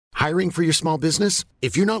Hiring for your small business?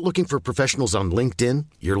 If you're not looking for professionals on LinkedIn,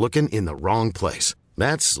 you're looking in the wrong place.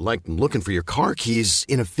 That's like looking for your car keys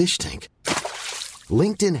in a fish tank.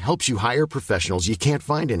 LinkedIn helps you hire professionals you can't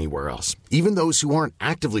find anywhere else, even those who aren't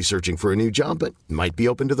actively searching for a new job but might be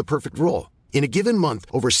open to the perfect role. In a given month,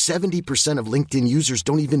 over 70% of LinkedIn users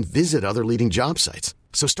don't even visit other leading job sites.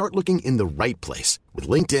 So start looking in the right place. With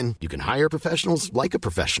LinkedIn, you can hire professionals like a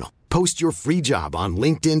professional. Post your free job on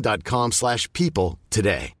linkedin.com/people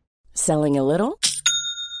today. Selling a little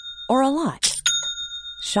or a lot?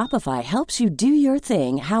 Shopify helps you do your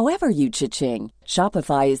thing however you cha-ching.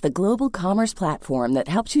 Shopify is the global commerce platform that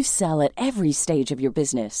helps you sell at every stage of your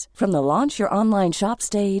business. From the launch your online shop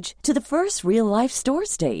stage to the first real-life store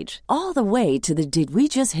stage, all the way to the did we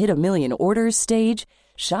just hit a million orders stage.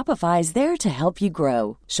 Shopify is there to help you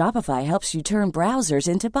grow. Shopify helps you turn browsers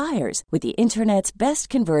into buyers with the internet's best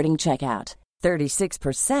converting checkout.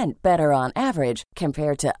 36% better on average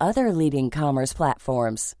compared to other leading commerce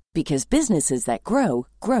platforms. Because businesses that grow,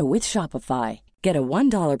 grow with Shopify. Get a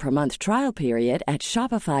 $1 per month trial period at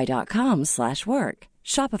shopify.com/work.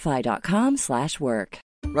 Shopify.com/work.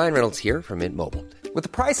 Ryan Reynolds here from Mint Mobile. With the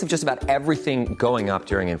price of just about everything going up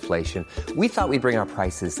during inflation, we thought we'd bring our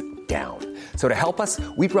prices down. So to help us,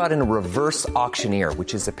 we brought in a reverse auctioneer,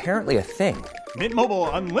 which is apparently a thing. Mint Mobile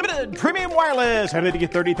Unlimited Premium Wireless. How to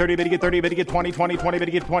get 30, 30, bit to get 30, bit to get 20, 20, 20, bit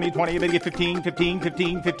to get 20, 20, bit to get 15, 15,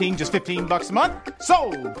 15, 15, just $15 a month?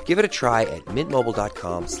 Sold! Give it a try at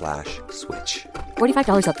mintmobile.com/switch.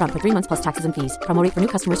 $45 up front for 3 months plus taxes and fees. Promo rate for new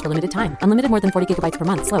customers for limited time. Unlimited more than 40 gigabytes per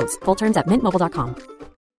month. Slows full terms at mintmobile.com.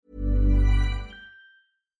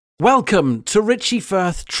 Welcome to Richie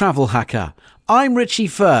Firth Travel Hacker. I'm Richie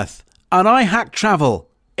Firth, and I hack travel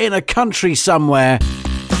in a country somewhere.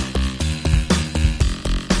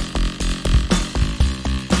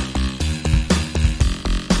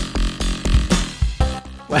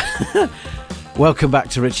 Welcome back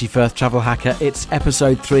to Richie Firth Travel Hacker. It's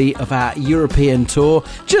episode 3 of our European tour.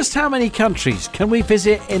 Just how many countries can we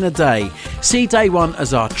visit in a day? See day 1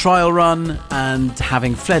 as our trial run, and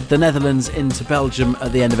having fled the Netherlands into Belgium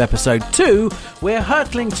at the end of episode 2, we're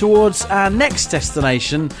hurtling towards our next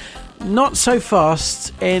destination, not so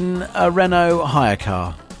fast, in a Renault hire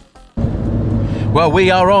car. Well, we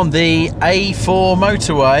are on the A4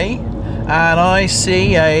 motorway, and I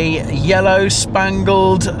see a yellow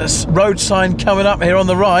spangled road sign coming up here on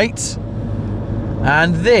the right,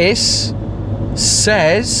 and this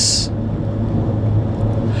says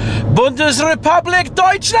Bundesrepublik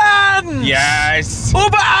Deutschland! Yes!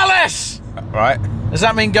 Über alles! Right. Does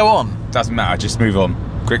that mean go on? Doesn't matter, just move on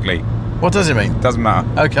quickly. What does it mean? Doesn't matter.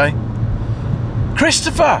 Okay.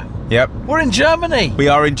 Christopher! Yep. We're in Germany! We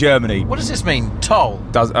are in Germany. What does this mean? Toll?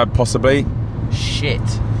 Does possibly? Shit.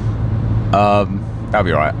 That'll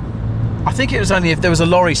be right. I think it was only if there was a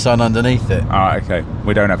lorry sign underneath it. Alright, okay.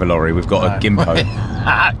 We don't have a lorry, we've got a Gimpo.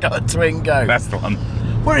 Got a Twingo. That's the one.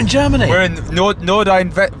 We're in Germany. We're in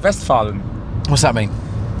Nordrhein-Westfalen. What's that mean?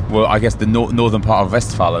 Well, I guess the northern part of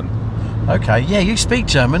Westfalen. Okay, yeah, you speak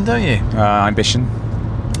German, don't you? Ambition.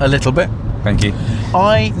 A little bit. Thank you.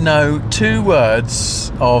 I know 2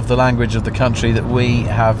 words of the language of the country that we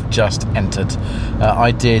have just entered.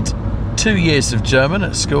 I did 2 years of German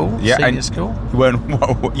at school, senior school.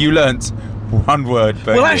 You learnt 1 word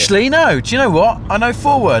per year. Actually, no. Do you know what? I know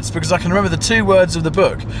 4 words because I can remember the 2 words of the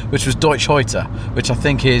book, which was Deutsch heute, which I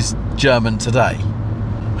think is German today.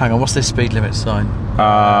 Hang on, what's this speed limit sign?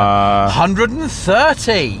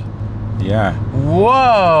 130! Yeah.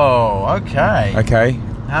 Whoa, okay. Okay.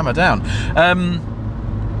 Hammer down.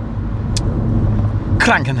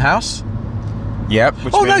 Krankenhaus. Yep.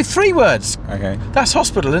 Oh, no, 3 words. Okay. That's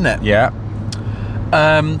hospital, isn't it? Yeah.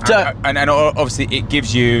 And obviously it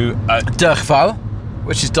gives you Durchfall,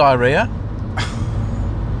 which is diarrhea.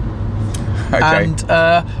 Okay. And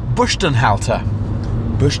Bustenhalter.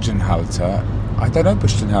 Bustenhalter? I don't know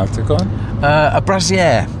Bustenhalter, go on. A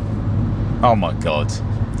brassiere. Oh my god.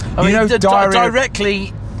 I mean,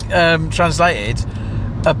 directly translated,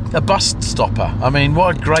 a bus stopper. I mean,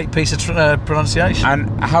 what a great piece of pronunciation.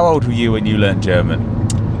 And how old were you when you learned German?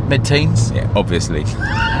 Mid-teens. Yeah, obviously.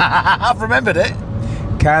 I've remembered it.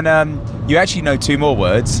 You actually know 2 more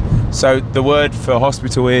words. So the word for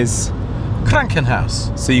hospital is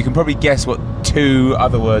Krankenhaus. So you can probably guess what 2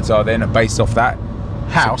 other words are then based off that.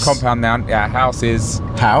 House. So compound noun. Yeah, house is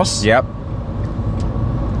house. Yep.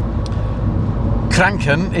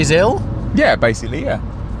 Kranken is ill. Yeah, basically, yeah.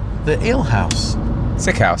 The ill house.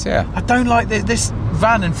 Sick house, yeah. I don't like this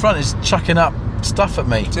van in front is chucking up stuff at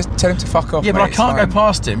me. Just tell him to fuck off. Yeah, but I can't go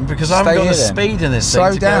past him because I haven't got the speed in this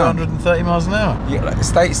thing to go 130 miles an hour. Yeah,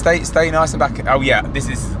 stay nice and back. Oh yeah,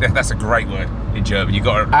 that's a great word. in German. You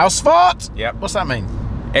got to... Ausfahrt? Yep. What's that mean?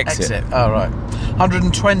 Exit. Oh, right.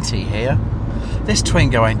 120 here. This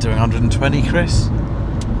Twingo ain't doing 120, Chris.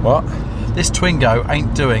 What? This Twingo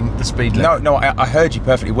ain't doing the speed limit. No, I heard you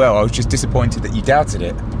perfectly well. I was just disappointed that you doubted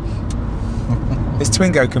it. This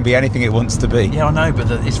Twingo can be anything it wants to be. Yeah, I know, but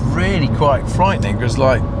it's really quite frightening because,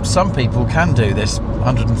 like, some people can do this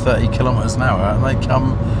 130 kilometres an hour and they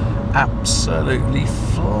come absolutely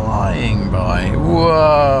flying by.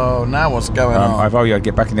 Whoa, now what's going on? I've told you I'd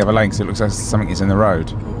get back in the other lane because it looks like something is in the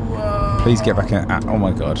road. Whoa. Please get back in. Oh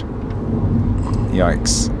my God.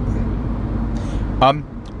 Yikes.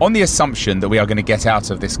 On the assumption that we are going to get out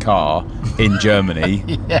of this car in Germany,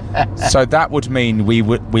 Yeah. So that would mean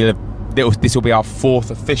this will be our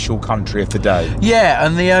fourth official country of the day. Yeah,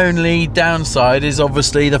 and the only downside is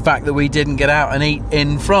obviously the fact that we didn't get out and eat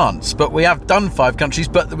in France. But we have done 5 countries,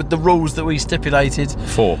 but with the rules that we stipulated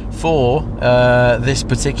for this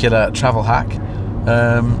particular travel hack,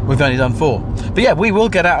 we've only done 4. But yeah, we will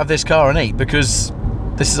get out of this car and eat because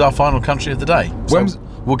this is our final country of the day. So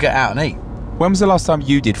we'll get out and eat. When was the last time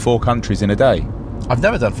you did 4 countries in a day? I've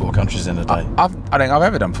never done 4 countries in a day. I don't think I've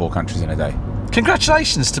ever done 4 countries in a day.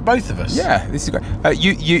 Congratulations to both of us. Yeah, this is great.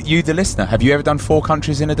 You, the listener, have you ever done 4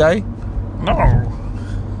 countries in a day? No.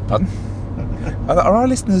 Pardon? Are our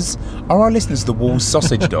listeners the Wall's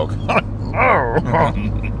sausage dog? No.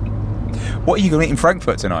 What are you going to eat in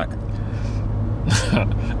Frankfurt tonight?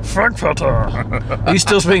 Frankfurter. Are you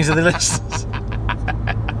still speaking to the listeners?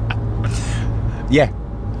 Yeah.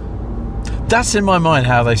 That's in my mind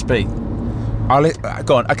how they speak.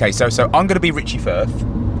 Go on. Okay, so I'm going to be Richie Firth,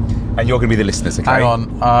 and you're going to be the listeners. Okay. Hang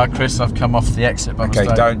on, Chris. I've come off the exit by mistake.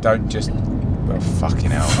 Okay, don't just. Oh,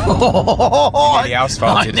 fucking hell! You nearly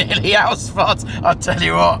house-farted. I nearly house-farted. I tell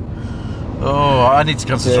you what. Oh, I need to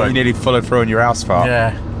concentrate. Yeah, you nearly followed through on your house fart.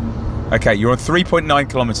 Yeah. Okay, you're on 3.9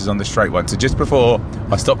 kilometres on the straight one. So just before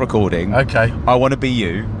I stop recording, okay, I want to be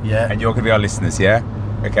you. Yeah. And you're going to be our listeners. Yeah.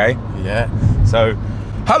 Okay. Yeah. So,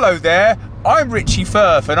 hello there. I'm Richie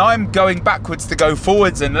Firth, and I'm going backwards to go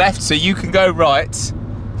forwards and left, so you can go right.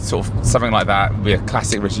 Sort of something like that would be a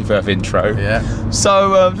classic Richie Firth intro. Yeah.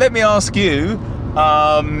 So let me ask you,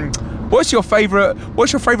 what's your favourite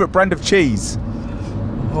brand of cheese?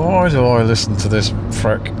 Why do I listen to this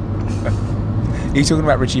prick? Are you talking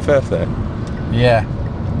about Richie Firth there? Yeah.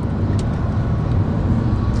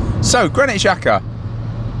 So Greenwich Xhaka.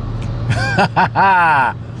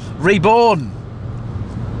 Reborn.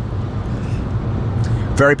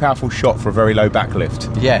 Very powerful shot for a very low backlift.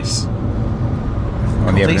 Yes.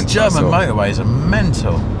 On the These German motorways are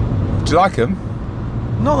mental. Do you like them?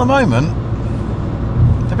 Not at the moment.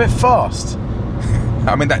 They're a bit fast.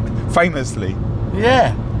 I mean, that famously.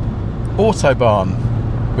 Yeah. Autobahn,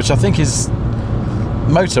 which I think is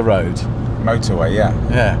motor road. Motorway, yeah.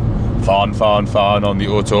 Yeah. Fun on the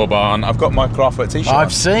Autobahn. I've got my Kraftwerk t-shirt.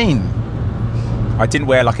 I've seen. I didn't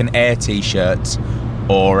wear like an Air t-shirt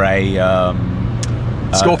or a...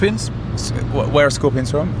 Scorpions? Where are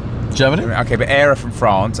Scorpions from? Germany. Okay, but Air are from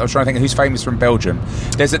France. I was trying to think of who's famous from Belgium.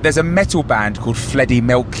 There's a metal band called Fleddy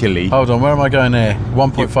Melkily. Hold on, where am I going here?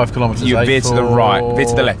 1.5 kilometres. You veer to the right, veer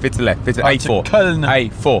to the left, veer to the left, veer to A4. Köln.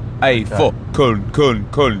 A4. Okay. Köln.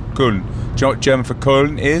 Do you know what German for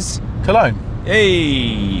Köln is? Cologne.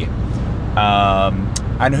 Hey.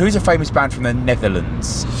 And who's a famous band from the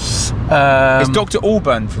Netherlands? Is Dr.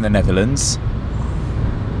 Alban from the Netherlands?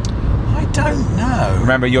 I don't know.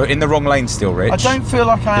 Remember, you're in the wrong lane still, Rich. I don't feel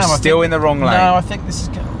like I am. You're still in the wrong lane. No, I think this is...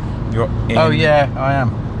 You're in... Oh, yeah, I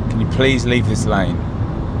am. Can you please leave this lane?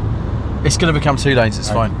 It's going to become 2 lanes, it's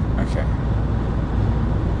fine. Okay.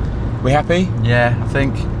 We happy? Yeah, I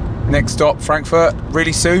think. Next stop, Frankfurt,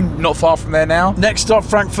 really soon, not far from there now. Next stop,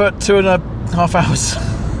 Frankfurt, 2.5 hours.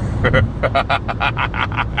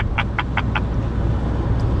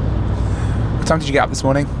 What time did you get up this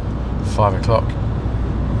morning? 5 o'clock.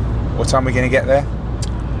 What time are we going to get there?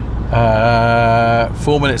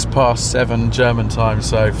 4 minutes past 7 German time,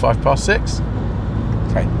 so 6:05.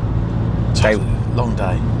 Okay. Long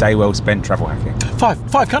day. Day well spent travel hacking.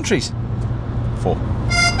 5 countries. 4.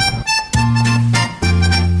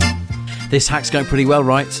 This hack's going pretty well,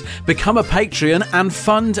 right? Become a Patreon and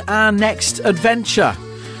fund our next adventure.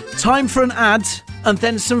 Time for an ad and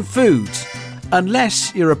then some food.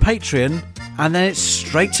 Unless you're a Patreon, and then it's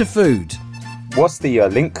straight to food. What's the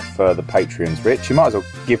link for the Patreons, Rich? You might as well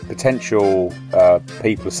give potential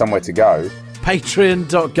people somewhere to go.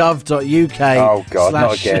 Patreon.gov.uk. Oh, God,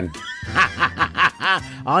 not again.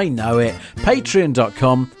 I know it.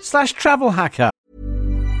 Patreon.com/travelhacker.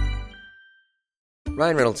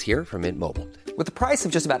 Ryan Reynolds here from Mint Mobile. With the price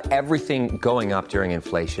of just about everything going up during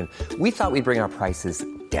inflation, we thought we'd bring our prices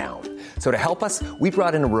down. So to help us, we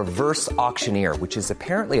brought in a reverse auctioneer, which is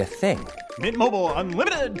apparently a thing. Mint Mobile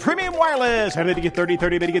Unlimited Premium Wireless. Ready to get 30,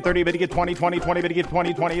 30, bit to get 30, bit to get 20, 20, 20, bit to get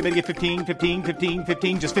 20, 20, bit to get 15, 15, 15,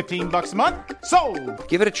 15, just $15 a month? Sold!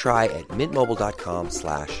 Give it a try at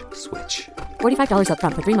mintmobile.com/switch. $45 up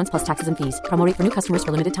front for 3 months plus taxes and fees. Promo rate for new customers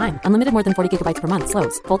for limited time. Unlimited more than 40 gigabytes per month.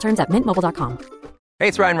 Slows full terms at mintmobile.com. Hey,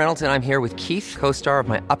 it's Ryan Reynolds, and I'm here with Keith, co-star of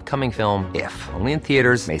my upcoming film, If, only in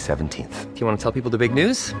theaters May 17th. Do you want to tell people the big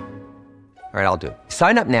news? All right, I'll do it.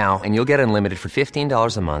 Sign up now and you'll get unlimited for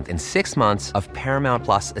 $15 a month and 6 months of Paramount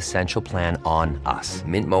Plus Essential Plan on us.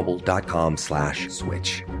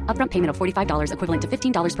 mintmobile.com/switch. Upfront payment of $45 equivalent to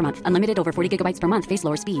 $15 per month. Unlimited over 40 gigabytes per month. Face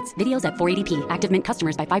lower speeds. Videos at 480p. Active Mint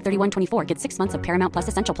customers by 531.24 get 6 months of Paramount Plus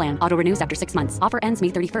Essential Plan. Auto renews after 6 months. Offer ends May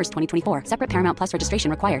 31st, 2024. Separate Paramount Plus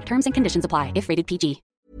registration required. Terms and conditions apply if rated PG.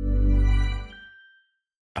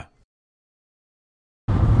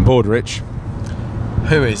 I'm bored, Rich.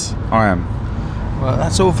 Who is? I am. Well,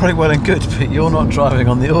 that's all very well and good, but you're not driving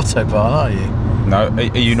on the Autobahn, are you? No, are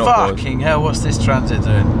you not bored? Fucking hell, what's this transit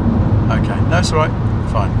doing? Okay, no, it's all right.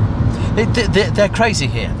 Fine. They're crazy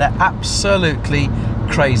here. They're absolutely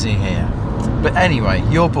crazy here. But anyway,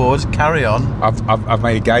 you're bored. Carry on. I've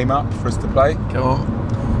made a game up for us to play. Go on.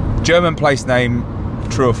 German place name,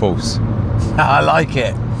 true or false? I like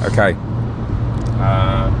it. Okay.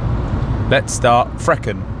 Let's start.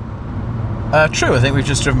 Frecken. True, I think we've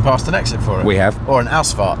just driven past an exit for it. We have. Or an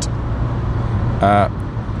Ausfahrt.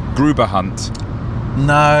 Gruber Hunt.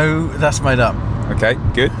 No, that's made up. Okay,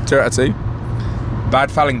 good. 2 out of 2. Bad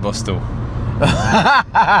Fallingbostel.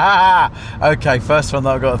 Okay, first one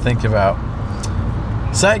that I've got to think about.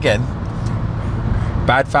 Say it again.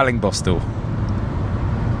 Bad Fallingbostel.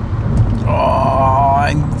 Oh,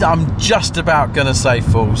 I'm just about going to say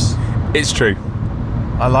false. It's true.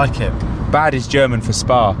 I like it. Bad is German for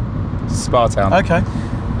Spa. Spa town. Okay.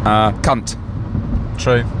 Cunt.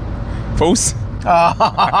 True. False? Yeah,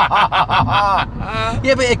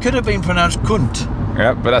 but it could have been pronounced kunt.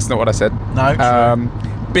 Yeah, but that's not what I said. No, true.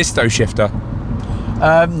 Bisto shifter.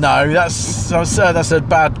 No, that's a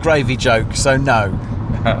bad gravy joke, so no.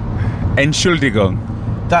 Entschuldigung.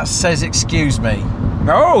 That says excuse me.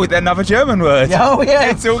 Oh, another German word. Oh, yeah.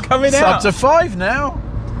 It's all coming It's out. up to 5 now.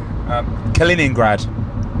 Kaliningrad.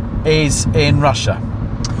 Is in Russia.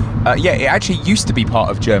 Yeah, it actually used to be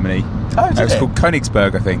part of Germany. Oh, did it was it? called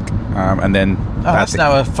Königsberg, I think. And then... that's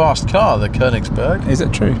now a fast car, the Königsberg. Is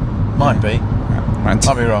it true? Might be. Right.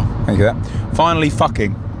 Might be wrong. Thank you for that. Finally,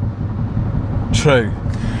 fucking. True.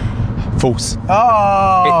 False.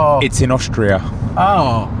 Oh! It's in Austria.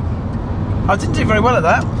 Oh. I didn't do very well at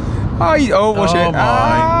that. Oh, was it? Oh,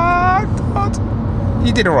 my. God.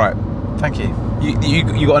 You did all right. Thank you.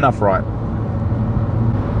 You got enough right.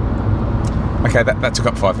 Okay, that took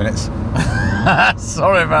up 5 minutes.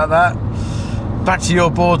 Sorry about that. Back to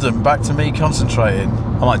your boredom. Back to me concentrating.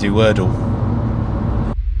 I might do Wordle.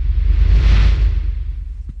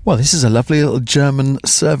 Well, this is a lovely little German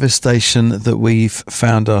service station that we've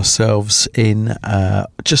found ourselves in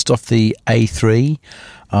just off the A3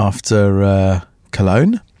 after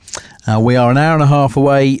Cologne. We are an hour and a half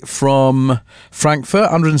away from Frankfurt,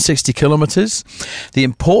 160 kilometres. The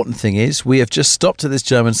important thing is we have just stopped at this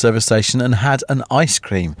German service station and had an ice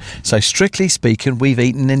cream. So strictly speaking, we've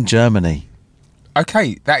eaten in Germany.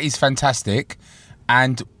 Okay, that is fantastic.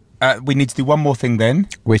 And we need to do one more thing then.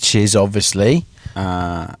 Which is obviously...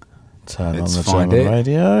 turn on the German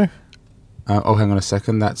radio. Oh, hang on a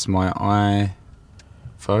second. That's my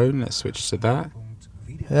iPhone. Let's switch to that.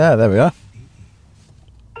 Yeah, there we are.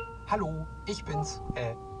 Hallo, ich bin's.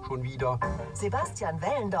 Schon wieder. Sebastian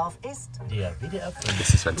Wellendorf ist der WDR.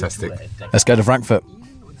 This is fantastic. Let's go to Frankfurt.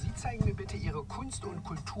 Und Sie zeigen mir bitte Ihre Kunst- und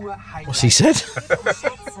Kultur-Highlights. What's he said?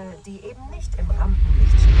 Schätze, die eben nicht im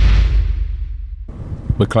Rampenlicht stehen.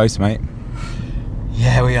 We're close, mate.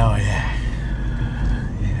 Yeah, we are, yeah.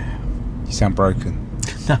 You sound broken.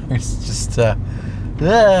 No, it's just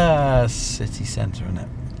the city centre, isn't it?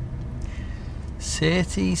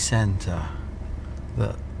 City centre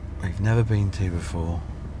that we've never been to before.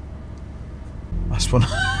 I just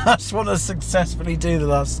want to successfully do the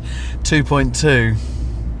last 2.2.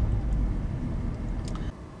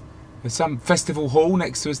 There's some festival hall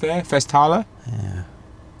next to us there, Festhalle. Yeah.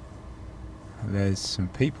 There's some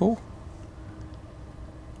people.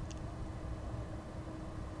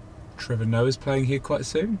 Trevor Noah's playing here quite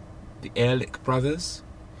soon. The Ehrlich brothers.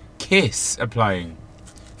 Kiss are playing.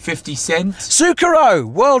 50 Cent. Zucchero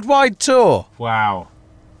worldwide tour. Wow.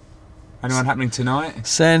 Anyone happening tonight?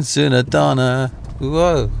 Sense in a Donna.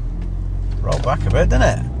 Whoa. Roll back a bit, didn't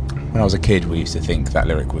it? When I was a kid, we used to think that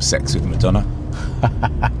lyric was Sex with Madonna.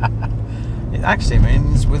 It actually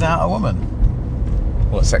means without a woman.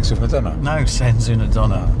 What, sex with Madonna? No, senza una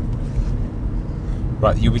donna.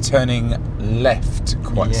 Right, you'll be turning left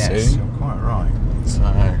quite soon. Yes, you're quite right. So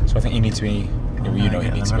I think you need to be. You know what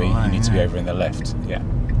you need to be. You need to be over in the left. Yeah.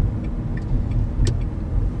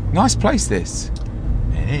 Nice place, this.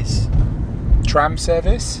 It is. Tram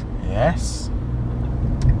service. Yes.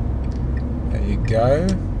 There you go.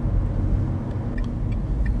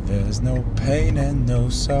 There's no pain and no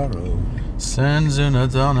sorrow. Senza una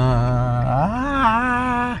donna.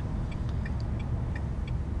 Ah.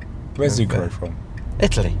 Where's Zucchero from?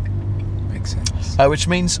 Italy. Makes sense. Which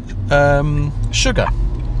means sugar.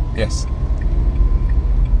 Yes.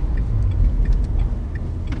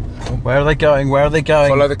 Where are they going? Where are they going?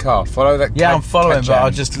 Follow the car. Follow that. Yeah, I'm following, but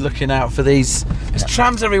I'm just looking out for these. There's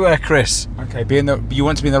trams everywhere, Chris. Okay, you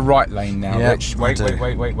want to be in the right lane now, Yep, Rich. Wait.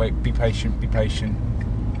 Be patient.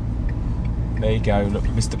 There you go. Look,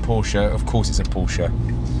 Mr. Porsche. Of course, it's a Porsche.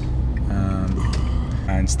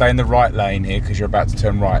 And stay in the right lane here because you're about to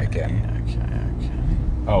turn right again. Okay.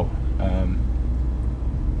 Oh.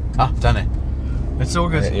 Done it. It's all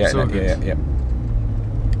good. Yeah. It's all good. Yeah.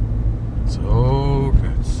 It's all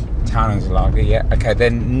good. Tannenlager, yeah. Okay,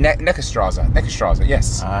 then Neckarstraße,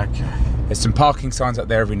 yes. Okay. There's some parking signs up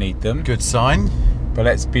there if we need them. Good sign. But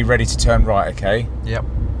let's be ready to turn right, okay? Yep.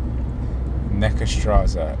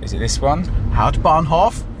 Neckarstraße. Is it this one?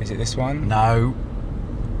 Hauptbahnhof. Is it this one? No.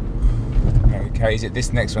 Okay, is it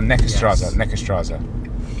this next one? Neckarstraße. Yes. Neckarstraße.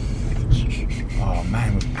 Oh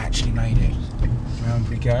man, we've actually made it. Round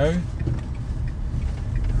we go.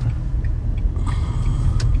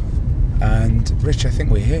 And Rich, I think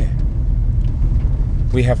we're here.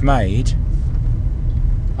 We have made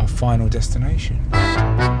our final destination.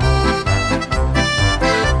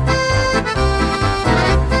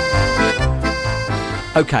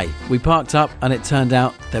 Okay, we parked up and it turned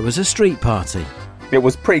out there was a street party. It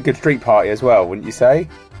was a pretty good street party as well, wouldn't you say?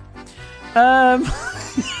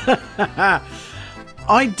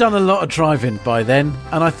 I'd done a lot of driving by then,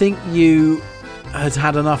 and I think you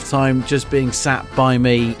had enough time just being sat by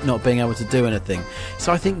me, not being able to do anything.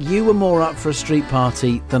 So I think you were more up for a street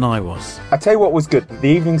party than I was. I tell you what was good. The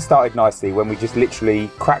evening started nicely when we just literally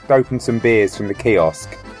cracked open some beers from the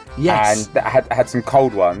kiosk. Yes. And had some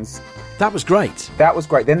cold ones. That was great. That was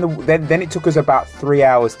great. Then it took us about 3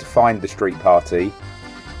 hours to find the street party.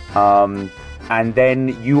 And then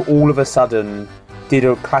you all of a sudden did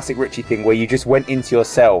a classic Richie thing where you just went into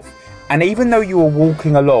yourself. And even though you were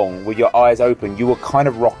walking along with your eyes open, you were kind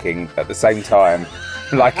of rocking at the same time.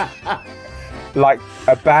 like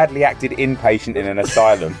a badly acted inpatient in an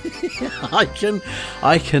asylum. I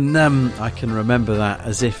can remember that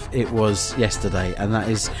as if it was yesterday, and that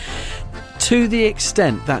is to the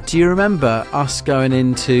extent that, do you remember us going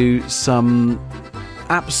into some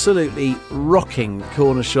absolutely rocking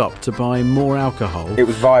corner shop to buy more alcohol? It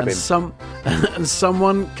was vibing. And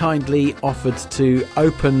someone kindly offered to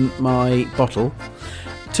open my bottle,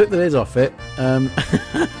 took the lid off it, and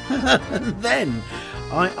then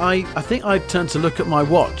I think I turned to look at my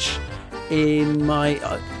watch in my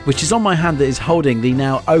which is on my hand that is holding the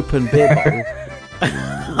now open beer bottle.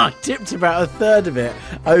 I tipped about a third of it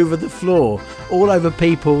over the floor, all over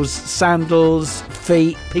people's sandals,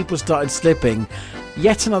 feet. People started slipping.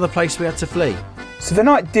 Yet another place we had to flee. So the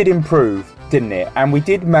night did improve, didn't it? And we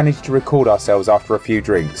did manage to record ourselves after a few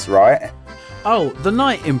drinks, right? Oh, the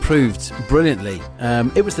night improved brilliantly.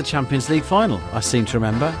 It was the Champions League final, I seem to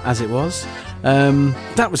remember, as it was.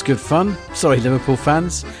 That was good fun. Sorry, Liverpool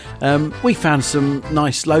fans. We found some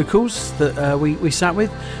nice locals that we sat with.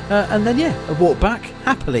 And then, a walk back,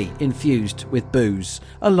 happily infused with booze.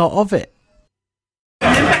 A lot of it.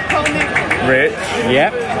 Rich?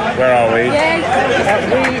 Yep. Where are we?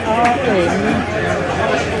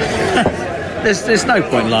 There's no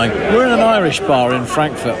point lying. We're in an Irish bar in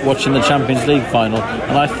Frankfurt watching the Champions League final,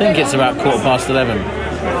 and I think it's about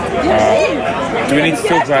 11:15. Do we need to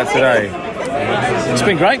talk about it today? It's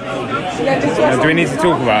been great. Do we need to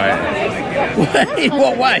talk about it? In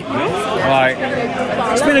what way?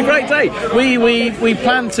 It's been a great day. We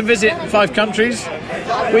planned to visit 5 countries.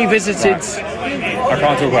 We visited... I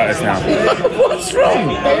can't talk about this now. What's wrong?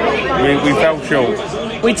 We fell short.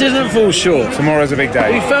 We didn't fall short. Tomorrow's a big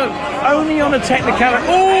day. We felt only on a technicality.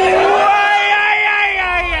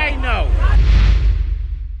 No.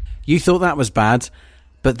 You thought that was bad,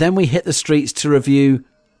 but then we hit the streets to review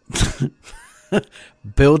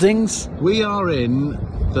buildings. We are in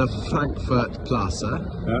the Frankfurt Plaza.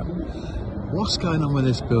 Yeah. What's going on with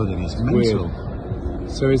this building? It's mental. Weird.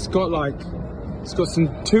 So it's got some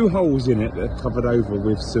 2 holes in it that are covered over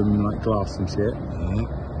with some glass and shit. Yeah.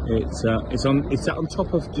 It's sat on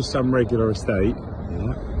top of just some regular estate,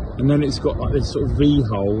 and then it's got like this sort of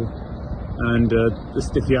V-hole and the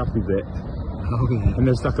sticky uppy bit. Oh yeah. And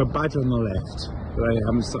there's like a badge on the left that they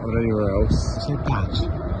haven't stuck on anywhere else. Is there a badge?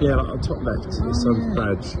 Yeah, like on top left, there's some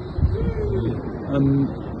badge.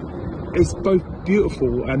 It's both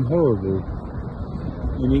beautiful and horrible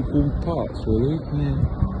in equal parts, really. Yeah.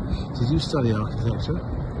 Did you study architecture?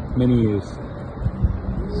 Many years.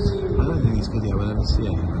 I don't think it's video we'll ever see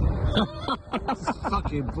anyway. It's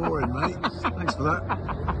fucking boring, mate. Thanks for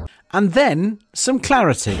that. And then some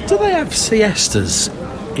clarity. Do they have siestas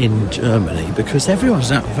in Germany? Because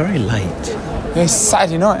everyone's out very late. It's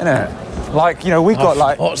Saturday night, isn't it? Like, you know, we've got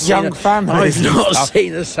like young families. I've not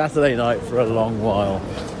seen a Saturday night for a long while.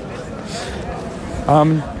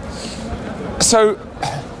 So,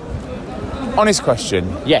 honest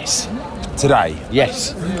question. Yes. Today.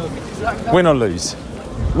 Yes. Win or lose?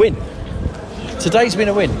 Win. Today's been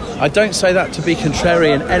a win. I don't say that to be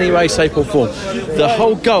contrary in any way, shape or form. The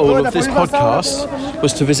whole goal of this podcast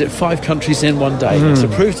was to visit 5 countries in one day and to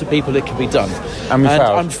prove to people it can be done. And we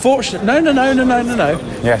failed. Unfortunately, no.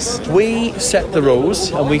 Yes. We set the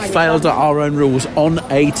rules and we failed at our own rules on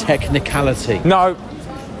a technicality. No.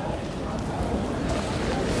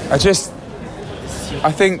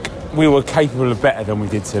 I think we were capable of better than we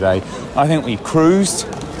did today. I think we cruised.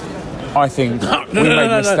 I think we made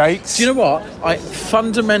mistakes. Do you know what? I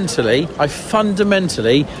fundamentally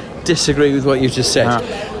disagree with what you just said.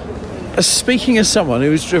 Speaking as someone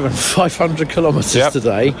who's driven 500 kilometres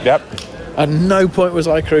today, at no point was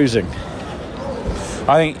I cruising.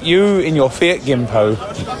 I think you in your Fiat Gimpo.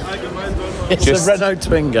 It's a Renault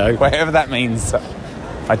Twingo. Whatever that means.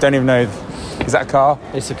 I don't even know. Is that a car?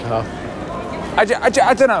 It's a car. I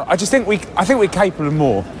don't know. I think we're capable of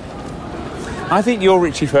more. I think you're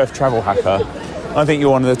Richie Firth travel hacker. I think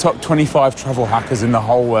you're one of the top 25 travel hackers in the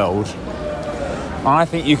whole world. I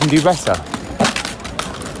think you can do better.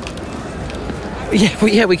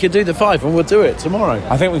 Yeah, we could do the 5 and we'll do it tomorrow.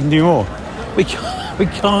 I think we can do more. We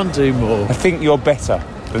can't do more. I think you're better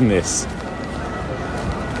than this.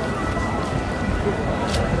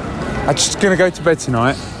 I'm just going to go to bed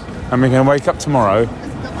tonight and we're going to wake up tomorrow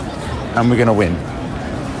and we're going to win.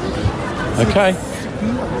 Okay.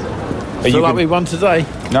 Feel like we won today?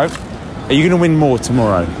 No. Are you going to win more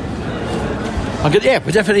tomorrow? We're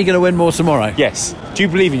definitely going to win more tomorrow. Yes. Do you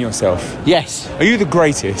believe in yourself? Yes. Are you the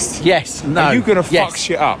greatest? Yes. No. Are you going to fuck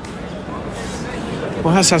shit up?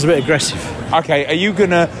 Well, that sounds a bit aggressive. Okay, are you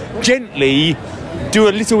going to gently do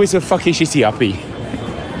a little bit of fucky shitty uppy?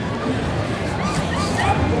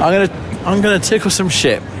 I'm going to tickle some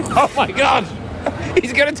shit. Oh my God!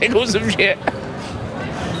 He's going to tickle some shit.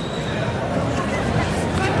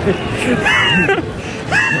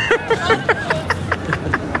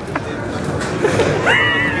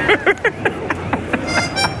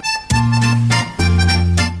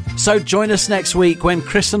 So join us next week when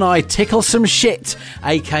Chris and I tickle some shit,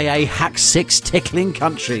 aka hack 6 tickling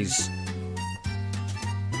countries.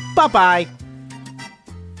 Bye-bye.